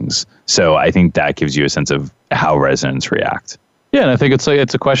feelings. So I think that gives you a sense of how residents react. Yeah, and I think it's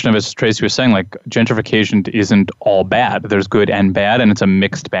a question of, as Tracy was saying, like gentrification isn't all bad. There's good and bad, and it's a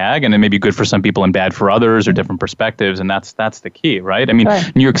mixed bag, and it may be good for some people and bad for others, or different perspectives, and that's the key, right? I mean,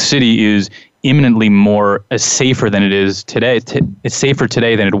 New York City is imminently more safer than it is today. It's safer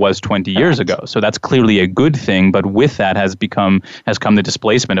today than it was 20 years ago. So that's clearly a good thing, but with that has come the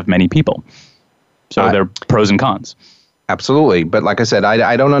displacement of many people. So there are pros and cons. Absolutely. But like I said,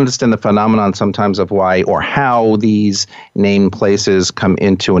 I don't understand the phenomenon sometimes of why or how these named places come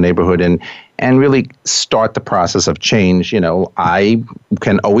into a neighborhood and really start the process of change. I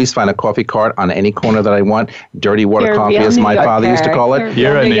can always find a coffee cart on any corner that I want. Dirty water coffee, as my father used to call it.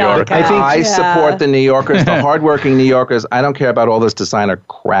 You're a New Yorker. I support the New Yorkers, the hardworking New Yorkers. I don't care about all this designer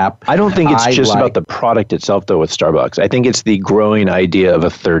crap. I don't think it's just about the product itself, though, with Starbucks. I think it's the growing idea of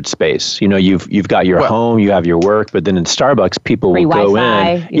a third space. You've got your home, you have your work, but then in Starbucks, people will go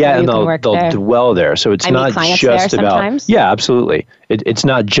in. And they'll dwell there. So it's not just about... Sometimes. Yeah, absolutely. It's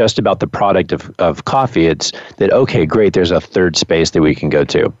not just about the product of coffee. It's that, okay, great, there's a third space that we can go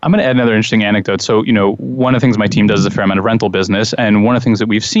to. I'm going to add another interesting anecdote. So, one of the things my team does is a fair amount of rental business. And one of the things that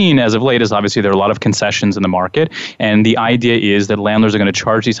we've seen as of late is obviously there are a lot of concessions in the market. And the idea is that landlords are going to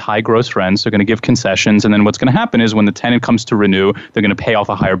charge these high gross rents. They're going to give concessions. And then what's going to happen is when the tenant comes to renew, they're going to pay off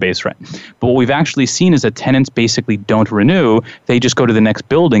a higher base rent. But what we've actually seen is that tenants basically don't renew. They just go to the next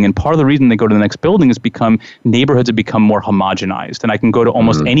building. And part of the reason they go to the next building is neighborhoods have become more homogenized. And I can go to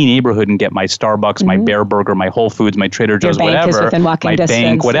almost any neighborhood and get my Starbucks, my Bear Burger, my Whole Foods, my Trader Joe's, whatever, my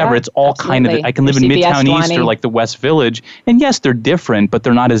bank, whatever. It's all kind of, I can live in Midtown East or like the West Village. And yes, they're different, but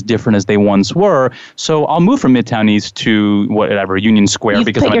they're not as different as they once were. So I'll move from Midtown East to whatever, Union Square,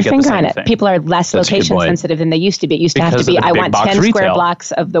 because I'm going to get the same thing. People are less location sensitive than they used to be. It used to have to be, I want 10 square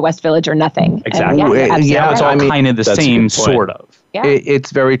blocks of the West Village or nothing. Exactly. It's all kind of the same, sort of. Yeah.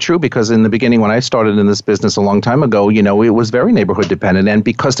 It's very true, because in the beginning when I started in this business a long time ago, it was very neighborhood dependent. And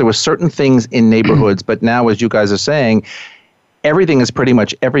because there were certain things in neighborhoods, but now, as you guys are saying, everything is pretty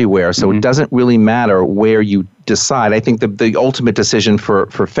much everywhere. So it doesn't really matter where you decide. I think the ultimate decision for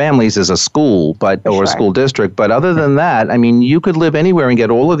families is a school, or a school district. But other than that, I mean, you could live anywhere and get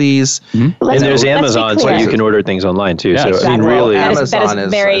all of these. And there's Amazon, so you can order things online too. Yeah, so I mean, really, Amazon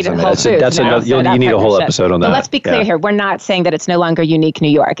is very Whole Foods. That's you need a whole episode on that. But let's be clear here. We're not saying that it's no longer unique New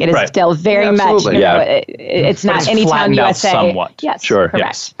York. It is still very much. It's not Anytown, USA. Somewhat. Yes. Sure. Correct.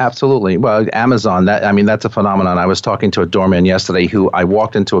 Yes. Absolutely. Well, Amazon. That's a phenomenon. I was talking to a doorman yesterday who I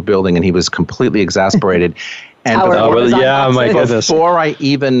walked into a building and he was completely exasperated. And my goodness. Before I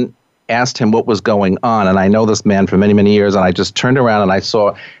even asked him what was going on, and I know this man for many, many years, and I just turned around and I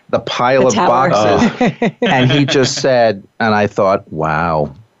saw the pile of boxes, and he just said, and I thought,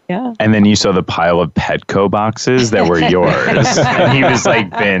 wow. Yeah. And then you saw the pile of Petco boxes that were yours. And he was like,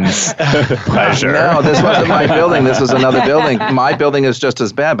 Vince, pleasure. No, this wasn't my building. This was another building. My building is just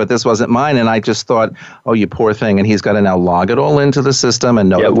as bad, but this wasn't mine. And I just thought, oh, you poor thing. And he's got to now log it all into the system and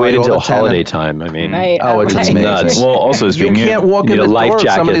notify wait until holiday time. I mean, it's nuts. Well, also speaking you can't walk in the life door of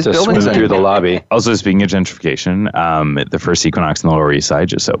some of jacket these to buildings swim through the lobby. Also, speaking of gentrification, the first Equinox in the Lower East Side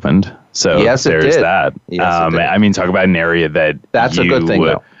just opened. So yes, there's that. Yes, I mean, talk about an area that's a good thing,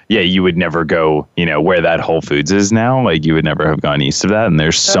 though. Yeah, you would never go, where that Whole Foods is now. Like, you would never have gone east of that. And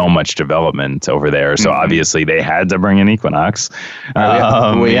there's so much development over there. So obviously they had to bring an Equinox.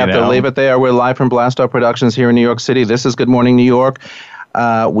 We have to leave it there. We're live from Blast Off Productions here in New York City. This is Good Morning New York.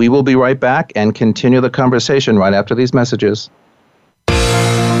 We will be right back and continue the conversation right after these messages.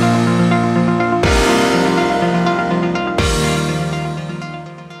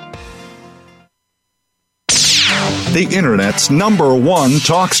 The Internet's #1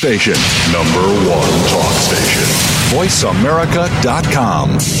 talk station. #1 talk station.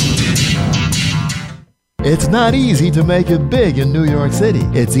 VoiceAmerica.com. It's not easy to make it big in New York City.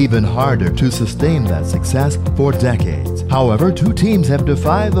 It's even harder to sustain that success for decades. However, two teams have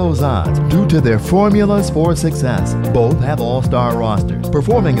defied those odds due to their formulas for success. Both have all-star rosters,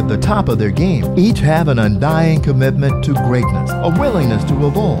 performing at the top of their game. Each have an undying commitment to greatness, a willingness to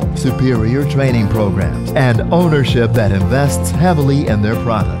evolve, superior training programs, and ownership that invests heavily in their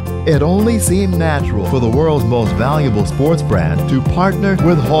product. It only seemed natural for the world's most valuable sports brand to partner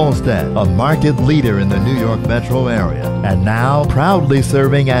with Halstead, a market leader in the New York metro area, and now proudly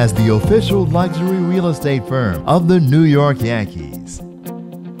serving as the official luxury real estate firm of the New York Yankees.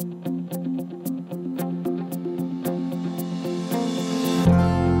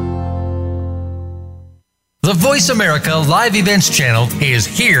 The Voice America Live Events channel is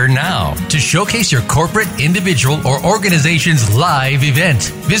here now to showcase your corporate, individual, or organization's live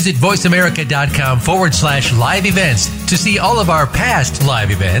event. Visit voiceamerica.com/live events to see all of our past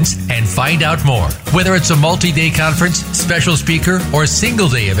live events and find out more. Whether it's a multi-day conference, special speaker, or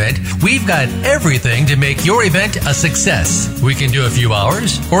single-day event, we've got everything to make your event a success. We can do a few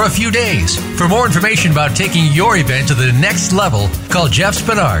hours or a few days. For more information about taking your event to the next level, call Jeff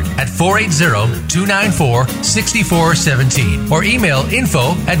Spinard at 480-294-6417 or email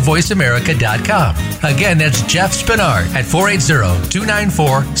info@voiceamerica.com. Again, that's Jeff Spinard at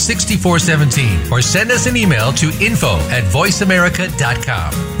 480-294-6417 or send us an email to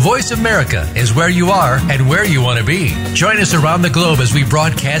info@voiceamerica.com. Voice America is where you are and where you want to be. Join us around the globe as we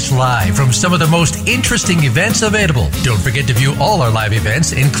broadcast live from some of the most interesting events available. Don't forget to view all our live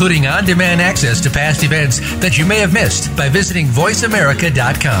events, including on-demand access to past events that you may have missed by visiting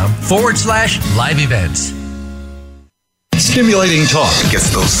voiceamerica.com/live events. Stimulating talk gets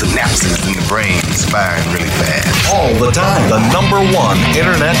those synapses in the brain firing really fast. All the time. The #1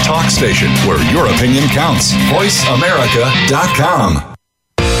 internet talk station where your opinion counts. VoiceAmerica.com.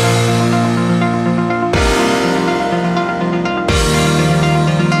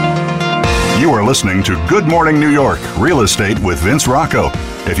 You are listening to Good Morning New York, Real Estate with Vince Rocco.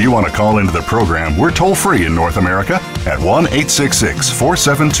 If you want to call into the program, we're toll-free in North America at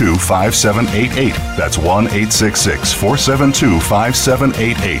 1-866-472-5788. That's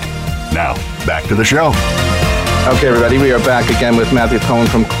 1-866-472-5788. Now, back to the show. Okay, everybody, we are back again with Matthew Cohen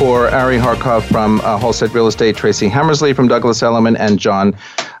from CORE, Ari Harkov from Halstead Real Estate, Tracy Hammersley from Douglas Elliman, and John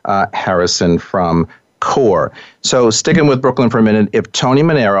Harrison from CORE. So sticking with Brooklyn for a minute, if Tony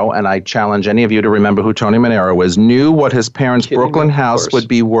Manero, and I challenge any of you to remember who Tony Manero is, knew what his parents' Brooklyn house would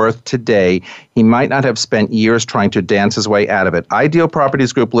be worth today, he might not have spent years trying to dance his way out of it. Ideal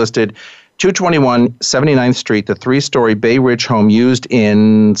Properties Group listed 221 79th Street, the three-story Bay Ridge home used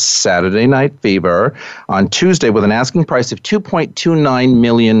in Saturday Night Fever on Tuesday with an asking price of $2.29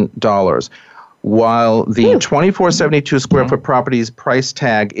 million. While the 2472 square foot property's price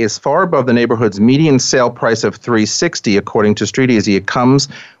tag is far above the neighborhood's median sale price of $360, according to StreetEasy, it comes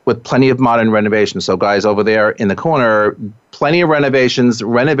with plenty of modern renovations. So guys over there in the corner, plenty of renovations,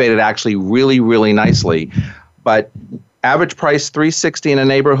 renovated actually really, really nicely. But average price $360 in a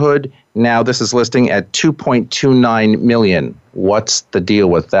neighborhood. Now this is listing at $2.29 million. What's the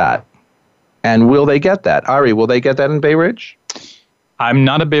deal with that? And will they get that? Ari, will they get that in Bay Ridge? I'm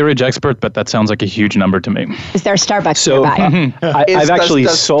not a Bay Ridge expert, but that sounds like a huge number to me. Is there Starbucks nearby? I've actually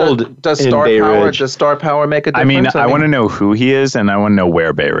sold does in Star Bay Power, Ridge. Does Star Power make a difference? I mean, I want to know who he is, and I want to know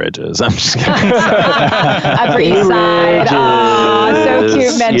where Bay Ridge is. I'm just kidding. Upper East Side. Oh, so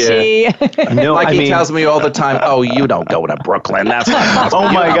cute, Menchie. Yeah. No, he tells me all the time, oh, you don't go to Brooklyn. That's not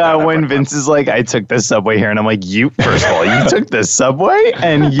Oh, my God. When Vince is like, I took the subway here, and I'm like, first of all, you took the subway,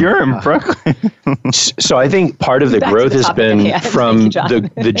 and you're in Brooklyn. So I think part of the growth has been from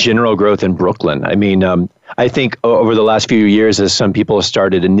the general growth in Brooklyn. I mean, I think over the last few years, as some people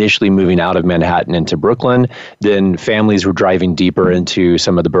started initially moving out of Manhattan into Brooklyn, then families were driving deeper into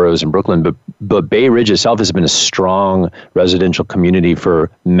some of the boroughs in Brooklyn. But Bay Ridge itself has been a strong residential community for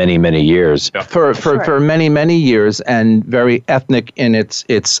many, many years. Yeah. For many, many years, and very ethnic in its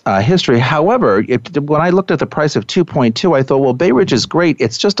history. However, when I looked at the price of 2.2, I thought, well, Bay Ridge is great.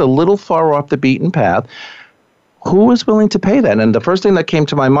 It's just a little far off the beaten path. Who is willing to pay that? And the first thing that came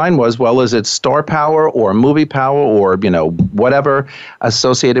to my mind was, well, is it Star Power or Movie Power or, whatever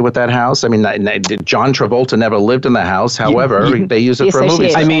associated with that house? I mean, John Travolta never lived in the house. However, they use it for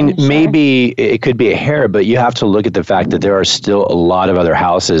movies. I mean, maybe it could be a hair, but you have to look at the fact that there are still a lot of other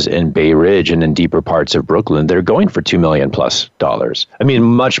houses in Bay Ridge and in deeper parts of Brooklyn that are going for $2 million plus. I mean,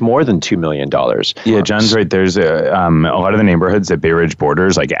 much more than $2 million. Yeah, John's right. There's a lot of the neighborhoods that Bay Ridge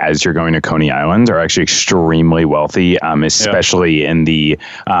borders, like as you're going to Coney Island, are actually extremely wealthy, especially in the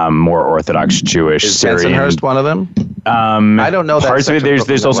more Orthodox Jewish Syrian. Is Bensonhurst one of them? I don't know that. Parts of it,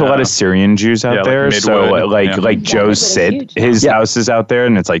 there's also a lot of Syrian Jews out there. Like like Joe Sit, his house is out there,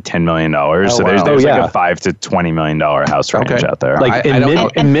 and it's like $10 million. So there's like a $5 to $20 million house range out there. Like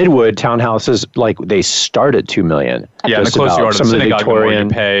in Midwood, townhouses, like they start at $2 million. Yeah, the closer you are to the synagogue, the more you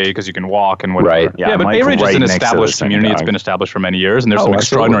pay because you can walk and whatever. Right. Yeah, but Bay Ridge is an established community. It's been established for many years, and there's some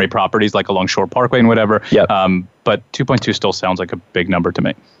extraordinary properties like along Shore Parkway and whatever. But 2.2 still sounds like a big number to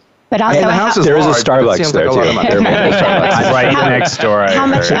me. But also, there is a Starbucks there, too. Right next door. How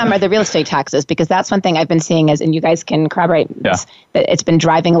much are the real estate taxes? Because that's one thing I've been seeing, and you guys can corroborate this, that it's been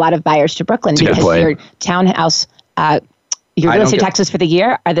driving a lot of buyers to Brooklyn because your townhouse, your real estate taxes for the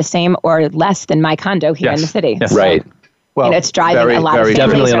year are the same or less than my condo here in the city. Yes. Right. Well, it's driving a lot of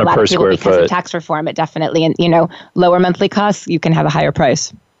families or a lot of people because of tax reform. It definitely, and lower monthly costs, you can have a higher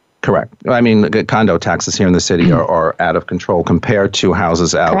price. Correct. I mean, the condo taxes here in the city are out of control compared to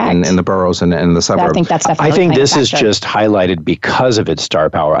houses out in the boroughs and in the suburbs. I think that's definitely I think this is just highlighted because of its star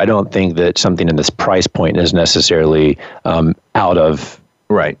power. I don't think that something in this price point is necessarily out of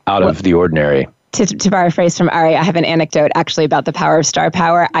the ordinary. To borrow a phrase from Ari, I have an anecdote actually about the power of star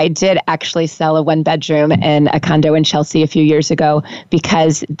power. I did actually sell a 1-bedroom in a condo in Chelsea a few years ago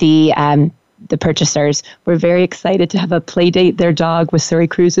because the purchasers were very excited to have a play date their dog with Suri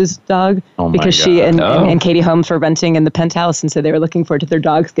Cruise's dog because she and Katie Holmes were renting in the penthouse, and so they were looking forward to their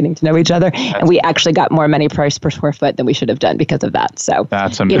dogs getting to know each other. And we actually got more money price per square foot than we should have done because of that. So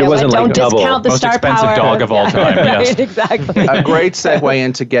that's amazing. It wasn't don't discount the most star expensive power. Dog of all time. Right, yes, exactly. A great segue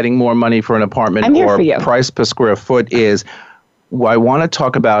into getting more money for an apartment or price per square foot is. I want to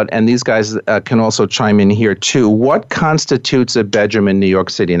talk about, and these guys can also chime in here too, what constitutes a bedroom in New York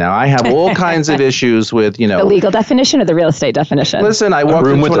City? Now, I have all kinds of issues with, the legal definition or the real estate definition? Listen, I walked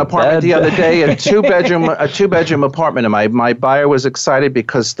into an apartment the other day, a two-bedroom apartment, and my buyer was excited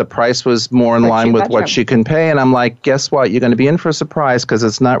because the price was more in line with what she can pay, and I'm like, guess what? You're going to be in for a surprise because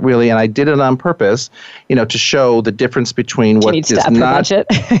it's not really, and I did it on purpose, to show the difference between what is not,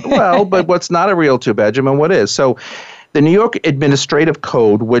 well, but what's not a real two-bedroom and what is. So, the New York Administrative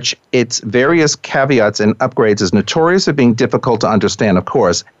Code, which its various caveats and upgrades is notorious for being difficult to understand, of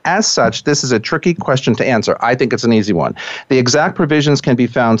course. As such, this is a tricky question to answer. I think it's an easy one. The exact provisions can be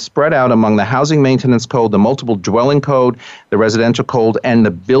found spread out among the Housing Maintenance Code, the Multiple Dwelling Code, the Residential Code, and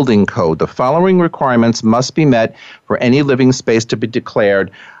the Building Code. The following requirements must be met for any living space to be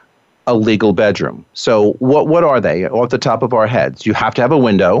declared a legal bedroom. So what are they off the top of our heads? You have to have a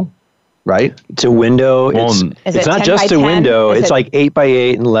window. Right? It's a window. It's not just a window. It's like 8 by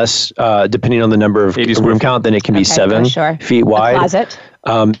 8 and less, depending on the number of room count, then it can be 7 feet wide. A closet.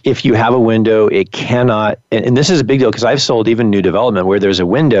 If you have a window, it cannot, and this is a big deal because I've sold even new development where there's a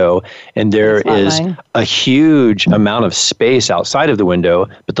window and there is a huge amount of space outside of the window,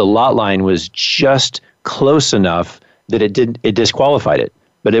 but the lot line was just close enough that it disqualified it.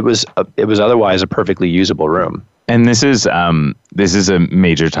 But it was otherwise a perfectly usable room. And this is a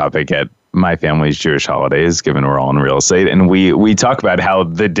major topic at my family's Jewish holidays, given we're all in real estate. And we talk about how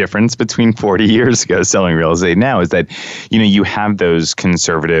the difference between 40 years ago selling real estate now is that, you have those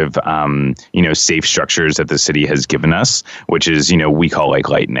conservative, safe structures that the city has given us, which is, we call like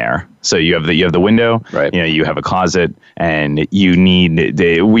light and air. So you have the window, right? You have a closet, and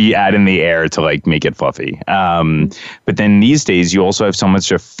we add in the air to like make it fluffy. But then these days you also have so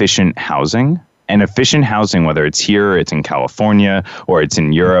much efficient housing. And efficient housing, whether it's here, it's in California, or it's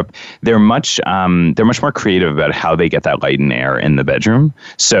in Europe, they're much more creative about how they get that light and air in the bedroom.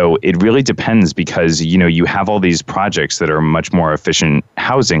 So it really depends because, you have all these projects that are much more efficient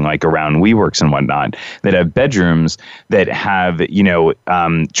housing, like around WeWorks and whatnot, that have bedrooms that have,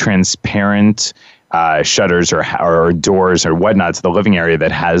 transparent shutters or doors or whatnot to the living area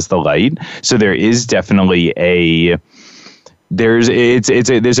that has the light. So there is definitely there's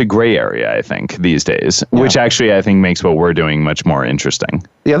a gray area, I think, these days, which actually I think makes what we're doing much more interesting.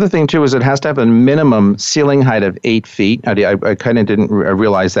 The other thing, too, is it has to have a minimum ceiling height of 8 feet. I kind of didn't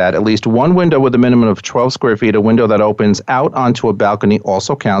realize that. At least one window with a minimum of 12 square feet, a window that opens out onto a balcony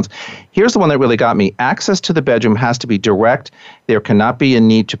also counts. Here's the one that really got me. Access to the bedroom has to be direct. There cannot be a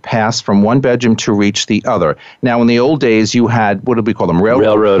need to pass from one bedroom to reach the other. Now, in the old days, you had, what did we call them?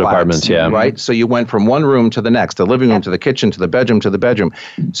 Railroad apartments, yeah. Right? So you went from one room to the next, the living room to the kitchen to the bedroom to the bedroom.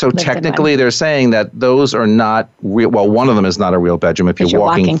 So technically, they're saying that those are not real. Well, one of them is not a real bedroom if you're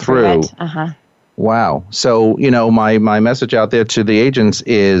walking through. Wow. So, my message out there to the agents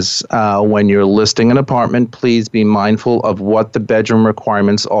is when you're listing an apartment, please be mindful of what the bedroom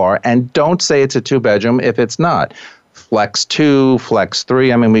requirements are. And don't say it's a 2-bedroom if it's not. Flex 2, Flex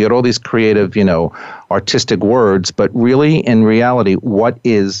 3. I mean, we got all these creative, artistic words, but really, in reality, what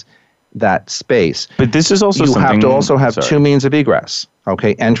is that space? But this is also you have to also have 2 means of egress.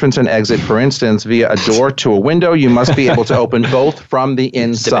 Okay, entrance and exit, for instance, via a door to a window. You must be able to open both from the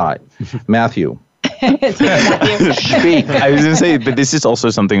inside. Matthew. Speak. I was going to say, but this is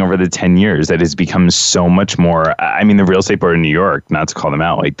also something over the 10 years that has become so much more. I mean, the real estate board in New York, not to call them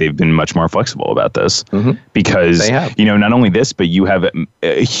out, like they've been much more flexible about this because, they have. Not only this, but you have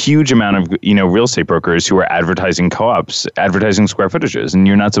a huge amount of, real estate brokers who are advertising co-ops, advertising square footages, and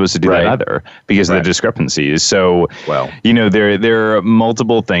you're not supposed to do that either because of the discrepancies. So, there are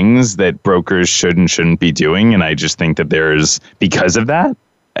multiple things that brokers should and shouldn't be doing. And I just think that because of that,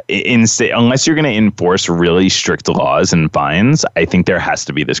 unless you're going to enforce really strict laws and fines, I think there has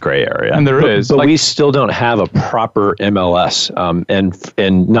to be this gray area. And there is. But we still don't have a proper MLS.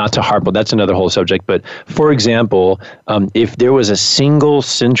 And not to harp on, that's another whole subject. But for example, if there was a single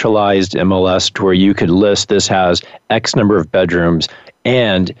centralized MLS where you could list this has X number of bedrooms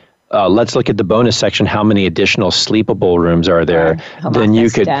and let's look at the bonus section. How many additional sleepable rooms are there? Then you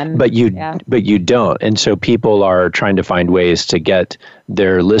could, but you don't. And so people are trying to find ways to get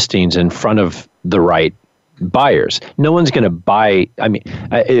their listings in front of the right buyers. No one's going to buy. I mean,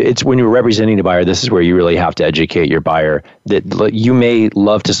 it's when you're representing a buyer, this is where you really have to educate your buyer that you may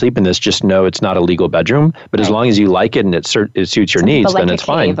love to sleep in this, just know it's not a legal bedroom, but as long as you like it and it suits your needs, then it's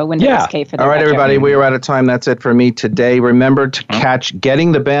fine. All right, bedroom. Everybody, we are out of time. That's it for me today. Remember to catch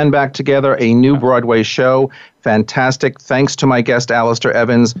Getting the Band Back Together, a new Broadway show. Fantastic. Thanks to my guest, Alistair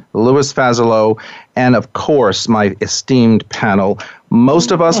Evans, Louis Fazolo, and of course, my esteemed panel. Most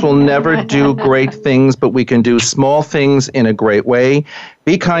of us will never do great things, but we can do small things in a great way.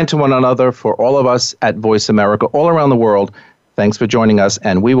 Be kind to one another for all of us at Voice America all around the world. Thanks for joining us,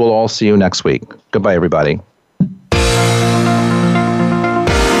 and we will all see you next week. Goodbye, everybody.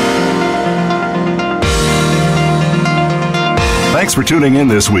 Thanks for tuning in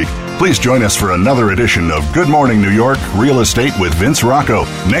this week. Please join us for another edition of Good Morning New York Real Estate with Vince Rocco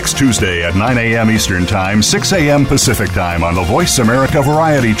next Tuesday at 9 a.m. Eastern Time, 6 a.m. Pacific Time on the Voice America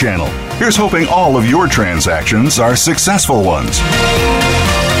Variety Channel. Here's hoping all of your transactions are successful ones.